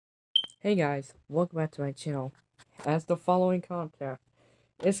Hey guys, welcome back to my channel. As the following contest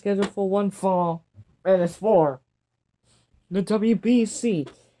is scheduled for one fall, and it's for the WBC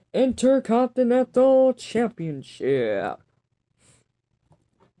Intercontinental Championship.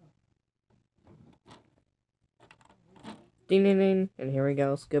 Ding ding ding, and here we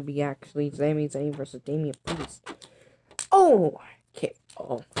go. It's gonna be actually Sami Zayn versus Damian Priest. Oh, okay.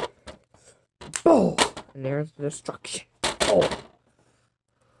 Oh, boom, and there's the destruction. Oh.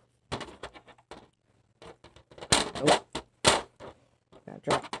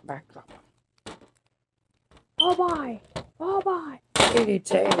 Drop, back drop. Oh boy! Oh boy!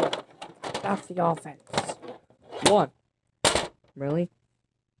 82. That's the offense. One. Really?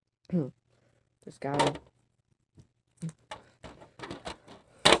 This guy.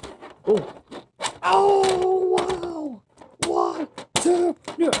 Oh! Oh wow! 1, 2.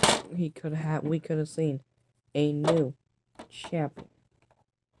 No. We could have seen a new champion.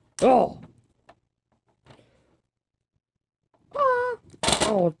 Oh!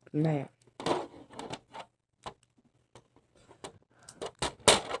 Oh man.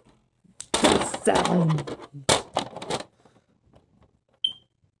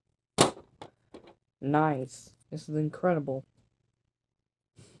 Nice. This is incredible.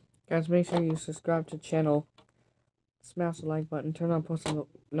 Guys, make sure you subscribe to the channel. Smash the like button. Turn on post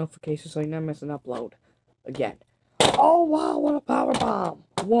notifications so you never miss an upload. Again. Oh wow, what a power bomb.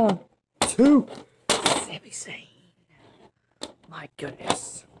 1, 2. Sami Zayn. My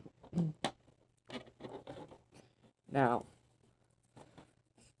goodness. Now,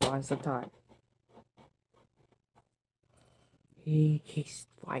 when's the time? He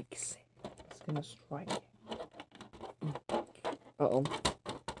strikes it. He's gonna strike it. Uh-oh.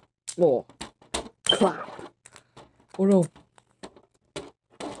 Oh. Clap. Oh no.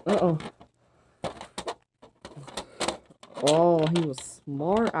 Uh-oh. Oh, he was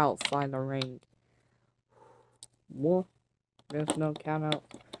smart outside the ring. What? There's no count out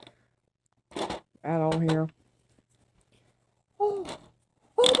at all here. Oh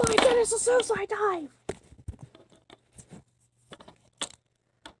my goodness, a suicide dive!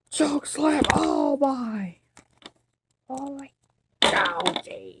 Choke slam! Oh my! Oh my! Oh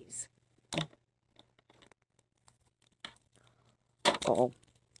jeez! Uh-oh.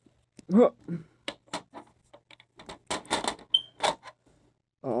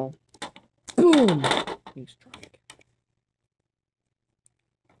 Uh-oh. Boom! He strike.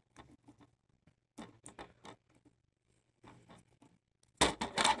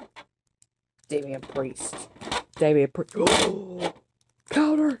 Damian Priest. Oh!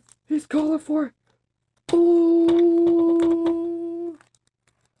 Counter! He's calling for it! Ooh!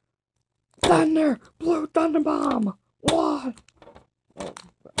 Thunder! Blue Thunder Bomb! 1,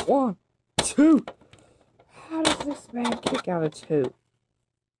 2. How does this man kick out of 2?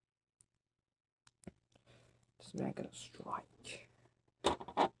 This man gonna strike.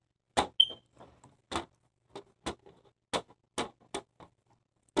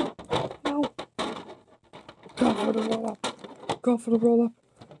 No. Go for the roll up. Go for the roll up.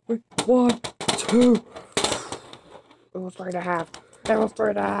 Wait, 1, 2. It was 3.5. It was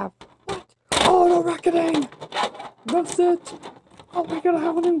 3.5. What? Oh, no reckoning. That's it. Oh, we're gonna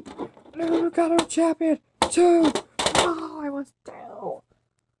have a new champion. 2. Oh, I was 2.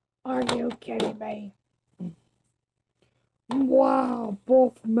 Are you kidding me? Wow,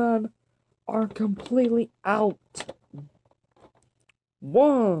 both men are completely out.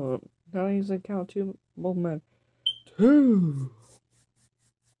 1. Now he's gonna count 2. Both men. 2.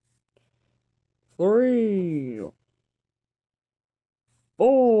 3.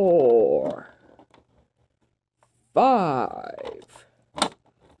 4. 5.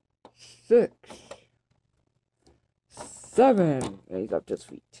 6. 7. And he's up to his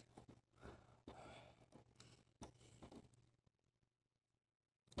feet.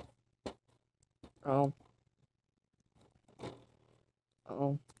 Oh.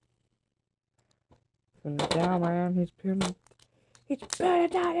 Putting it down, man. He's putting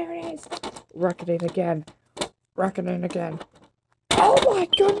it down. There it is. Reckoning again. Oh my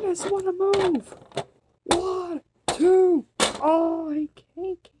goodness, what a move. 1, 2. Oh, he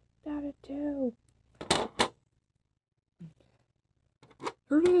can't kick that at 2.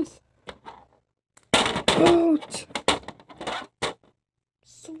 Here it is. Boot.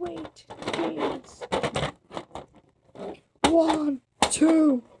 Sweet. Jeez. 1,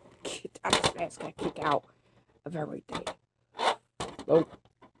 2. This man's gonna kick out of everything. Oh.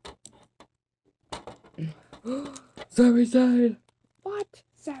 Sami Zayn. What?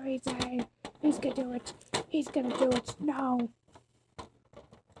 Sami Zayn. He's gonna do it. No.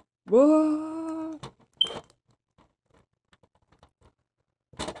 What?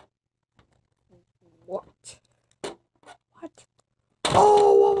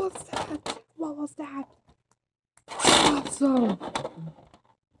 was that? Drop some.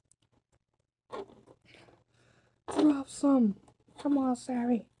 Drop some. Come on,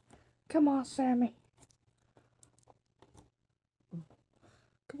 Sammy. Come on, Sammy.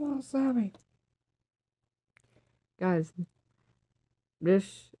 Come on, Sammy. Guys,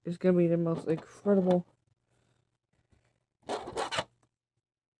 this is gonna be the most incredible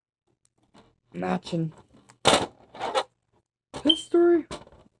match in history.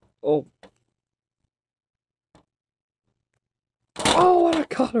 Oh. Oh, what a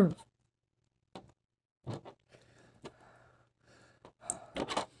cutter.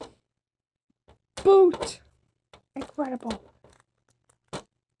 Boot. Incredible.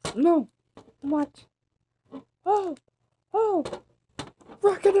 No. What? Oh. Oh.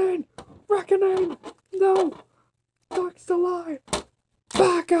 Reckoning. Reckoning. No. Ducks alive.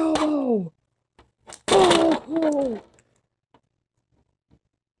 Back elbow. Oh.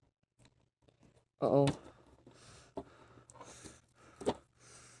 Uh-oh.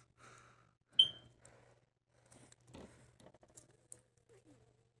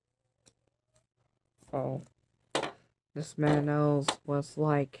 Oh. This man knows what's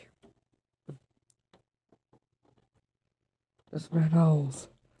like. This man knows.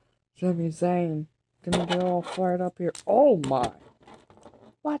 Sami Zayn gonna get all fired up here. Oh my.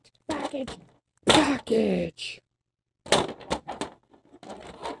 What? Package. Package.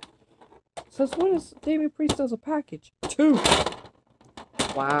 Since when is Damian Priest does a package? 2.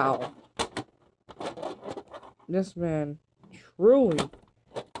 Wow. This man truly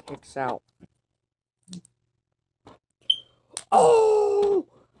kicks out. Oh!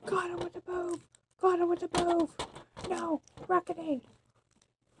 Got him with the move. Got him with the move. No. Reckoning.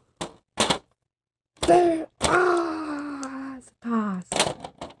 There. Ah! It's a toss.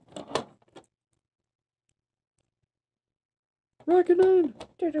 Reckoning.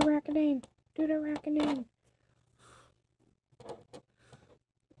 Do the reckoning. Do the reckoning.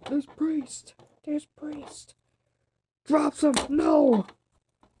 There's Priest. There's Priest. Drops him. No.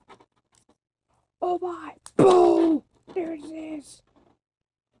 Oh my. Boom. There it is.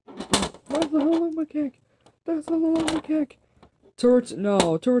 Where's the Hallouma kick? There's the Hallouma kick. To retain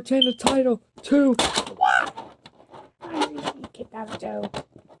the title. 2. What? He kicked out of 2.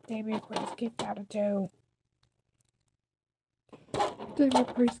 Damian Priest kicked out of 2. Damian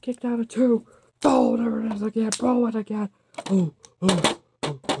Priest kicked out of 2. Oh, there it is again. Blow it again. Oh.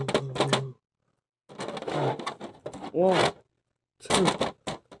 1, 2,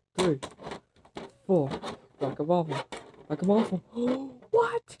 3, 4. Like a waffle. Like a waffle.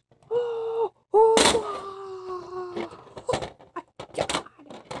 What? Oh my God.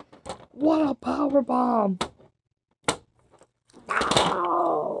 What a power bomb.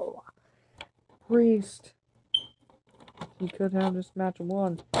 Oh. Priest. He could have this match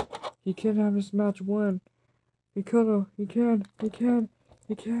won. He can have this match won. He could have. He can. He can.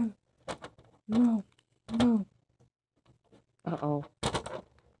 He can. No. No. Uh-oh.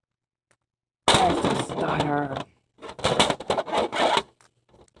 That's a stunner.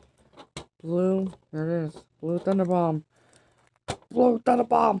 Blue. There it is. Blue Thunder Bomb. Blue Thunder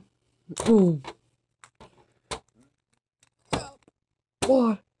Bomb. Boom.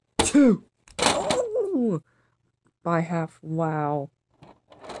 1, 2. Oh. By half. Wow.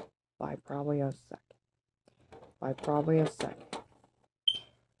 By probably a second. By probably a second.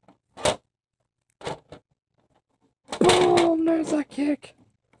 Boom! There's a kick.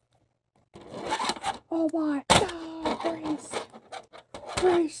 Oh my. No, Priest.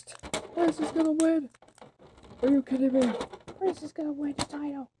 Priest. Priest is gonna win. Are you kidding me? Priest is gonna win the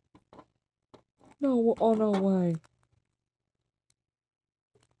title. No, oh no way.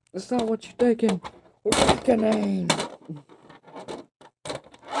 That's not what you're thinking. Reckoning.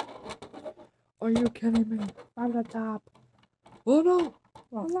 Are you kidding me? From the top. Oh no.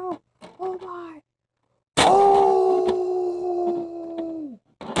 Oh no. Oh my. Oh!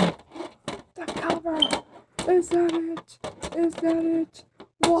 The cover. Is that it? Is that it?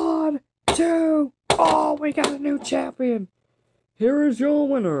 1, 2. Oh, we got a new champion. Here is your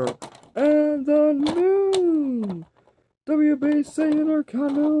winner. And the new WBC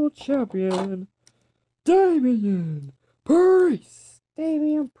Intercontinental Champion, Damian Priest.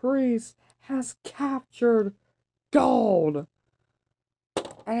 Damian Priest has captured gold.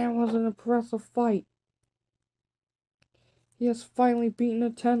 And it was an impressive fight. He has finally beaten a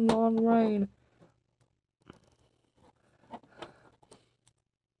 10-long reign.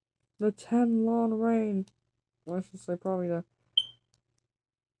 The 10-long reign. Well, I should say probably the...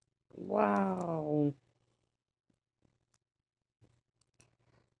 Wow.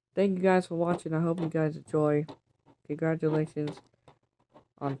 Thank you guys for watching. I hope you guys enjoy. Congratulations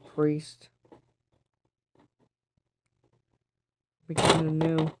on Priest. becoming the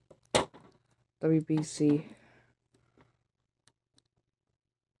new WBC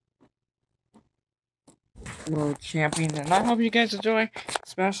World Champion. And I hope you guys enjoy.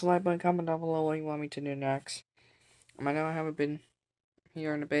 Smash the like button, comment down below what you want me to do next. I know I haven't been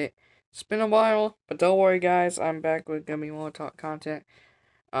here in a bit. It's been a while, but don't worry guys, I'm back with gonna be more talk content.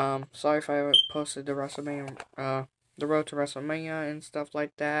 Sorry if I haven't posted the WrestleMania, the road to WrestleMania and stuff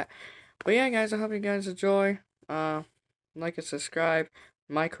like that. But yeah guys, I hope you guys enjoy. Like and subscribe.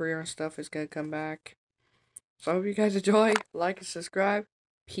 My career and stuff is gonna come back. So I hope you guys enjoy. Like and subscribe.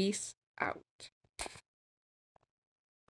 Peace out.